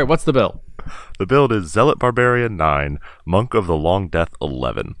 Perfect. All right, what's the build? The build is Zealot Barbarian 9, Monk of the Long Death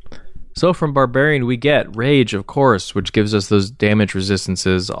 11. So from Barbarian, we get Rage, of course, which gives us those damage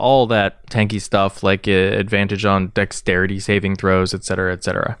resistances, all that tanky stuff like advantage on dexterity saving throws, etc.,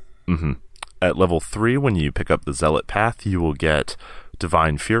 etc. Mm-hmm. At level 3, when you pick up the Zealot Path, you will get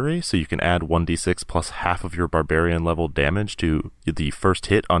Divine Fury, so you can add 1d6 plus half of your Barbarian level damage to the first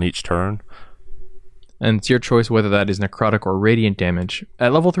hit on each turn. And it's your choice whether that is necrotic or radiant damage.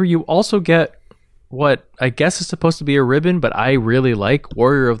 At level 3, you also get what I guess is supposed to be a ribbon, but I really like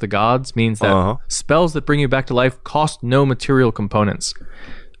Warrior of the Gods, means that spells that bring you back to life cost no material components.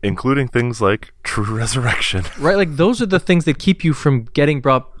 Including things like True Resurrection. Right, like those are the things that keep you from getting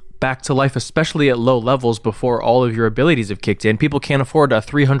brought back to life, especially at low levels before all of your abilities have kicked in. People can't afford a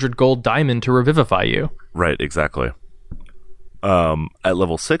 300 gold diamond to revivify you. Right, exactly. At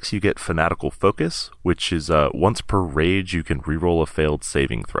level 6, you get Fanatical Focus, which is once per rage, you can reroll a failed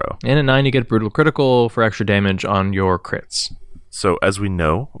saving throw. And at 9, you get Brutal Critical for extra damage on your crits. So, as we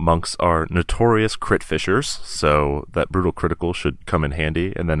know, monks are notorious crit fishers, so that Brutal Critical should come in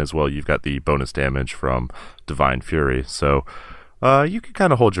handy. And then as well, you've got the bonus damage from Divine Fury. So, you can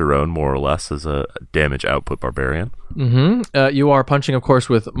kind of hold your own, more or less, as a damage output barbarian. Mm-hmm. You are punching, of course,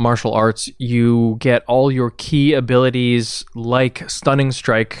 with martial arts. You get all your key abilities like Stunning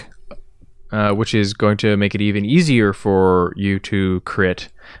Strike, which is going to make it even easier for you to crit.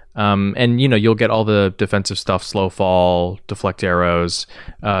 And, you'll get all the defensive stuff, Slow Fall, Deflect Arrows,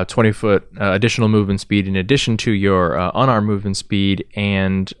 20-foot additional movement speed in addition to your unarmed movement speed,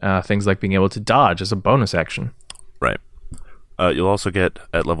 and things like being able to dodge as a bonus action. Right. You'll also get,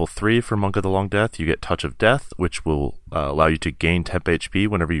 at level 3 for Monk of the Long Death, you get Touch of Death, which will allow you to gain temp HP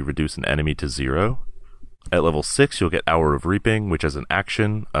whenever you reduce an enemy to 0. At level 6, you'll get Hour of Reaping, which as an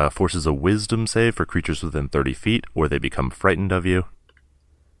action forces a Wisdom save for creatures within 30 feet, or they become frightened of you.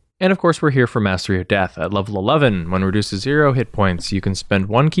 And of course, we're here for Mastery of Death. At level 11, when reduced to 0 hit points, you can spend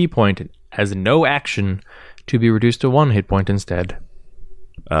 1 key point as no action to be reduced to 1 hit point instead.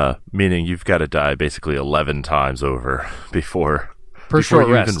 Meaning you've got to die basically 11 times over before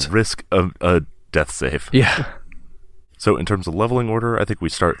you even risk a death save. Yeah. So in terms of leveling order, I think we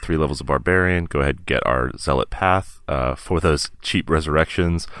start 3 levels of Barbarian, go ahead and get our Zealot Path for those cheap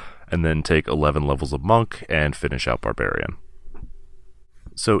resurrections, and then take 11 levels of Monk and finish out Barbarian.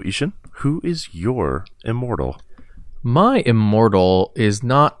 So Ishan, who is your Immortal? My Immortal is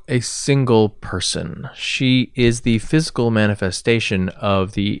not a single person. She is the physical manifestation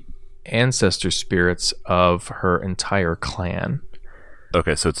of the ancestor spirits of her entire clan.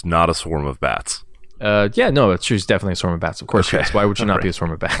 Okay, so it's not a swarm of bats. She's definitely a swarm of bats. Of course, yes. Why would she not be a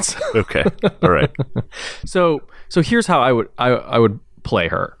swarm of bats? Okay, all right. So here's how I would play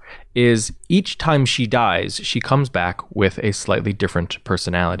her. Is each time she dies, she comes back with a slightly different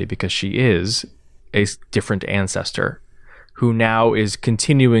personality because she is a different ancestor who now is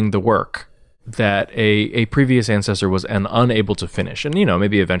continuing the work that a previous ancestor was unable to finish. And,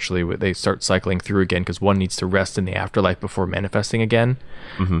 maybe eventually they start cycling through again because one needs to rest in the afterlife before manifesting again.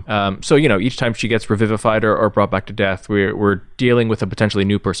 Mm-hmm. So each time she gets revivified or brought back to death, we're dealing with a potentially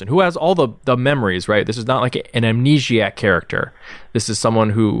new person who has all the memories, right? This is not like an amnesiac character. This is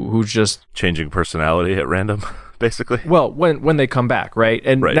someone who's just changing personality at random. basically. Well, when they come back, right?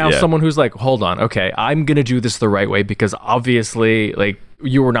 And Right, now yeah. someone who's like, hold on, okay, I'm going to do this the right way because obviously, like,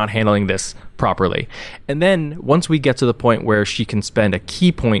 you were not handling this properly. And then once we get to the point where she can spend a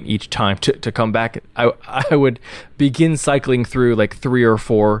key point each time to come back, I would begin cycling through like 3 or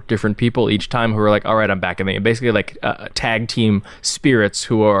 4 different people each time who are like, all right, I'm back in the game. Basically like tag team spirits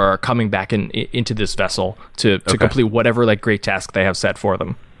who are coming back into this vessel to complete whatever like great task they have set for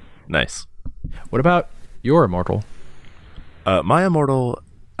them. Nice. What about your Immortal? My Immortal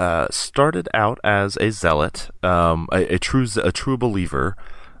started out as a zealot, a true believer,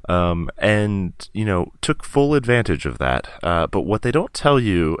 and took full advantage of that. But what they don't tell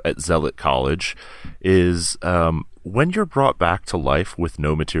you at Zealot College is when you're brought back to life with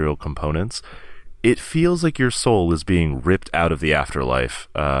no material components, it feels like your soul is being ripped out of the afterlife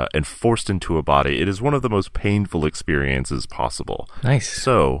and forced into a body. It is one of the most painful experiences possible. Nice.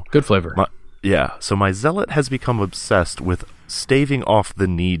 So good flavor. So my zealot has become obsessed with staving off the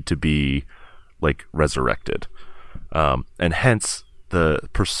need to be like resurrected, and hence the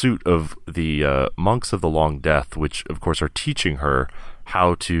pursuit of the monks of the Long Death, which of course are teaching her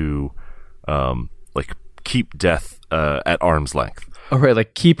how to like keep death at arm's length. All right,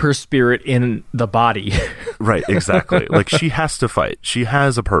 like keep her spirit in the body. Right, exactly. Like she has to fight. She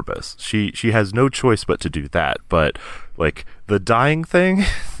has a purpose. She has no choice but to do that. But like the dying thing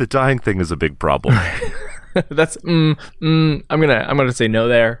is a big problem. That's I'm gonna say no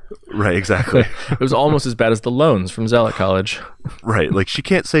there. Right, exactly. It was almost as bad as the loans from Zealot College. Right, like she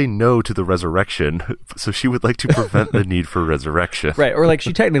can't say no to the resurrection, so she would like to prevent the need for resurrection. Right, or like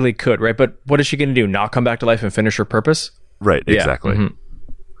she technically could, right? But what is she gonna do? Not come back to life and finish her purpose? Right, exactly. Yeah.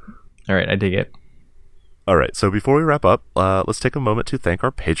 All right, I dig it. All right, so before we wrap up, let's take a moment to thank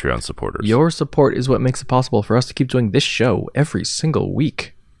our Patreon supporters. Your support is what makes it possible for us to keep doing this show every single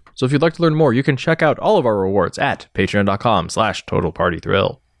week. So if you'd like to learn more, you can check out all of our rewards at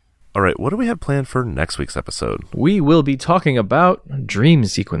patreon.com/totalpartythrill. All right, what do we have planned for next week's episode? We will be talking about dream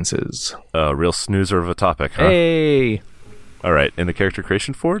sequences. Real snoozer of a topic, huh? Hey! All right, in the Character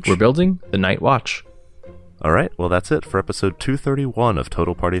Creation Forge? We're building the Night Watch. All right, well, that's it for episode 231 of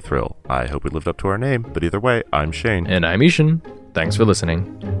Total Party Thrill. I hope we lived up to our name, but either way, I'm Shane. And I'm Ishan. Thanks for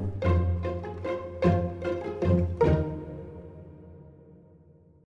listening.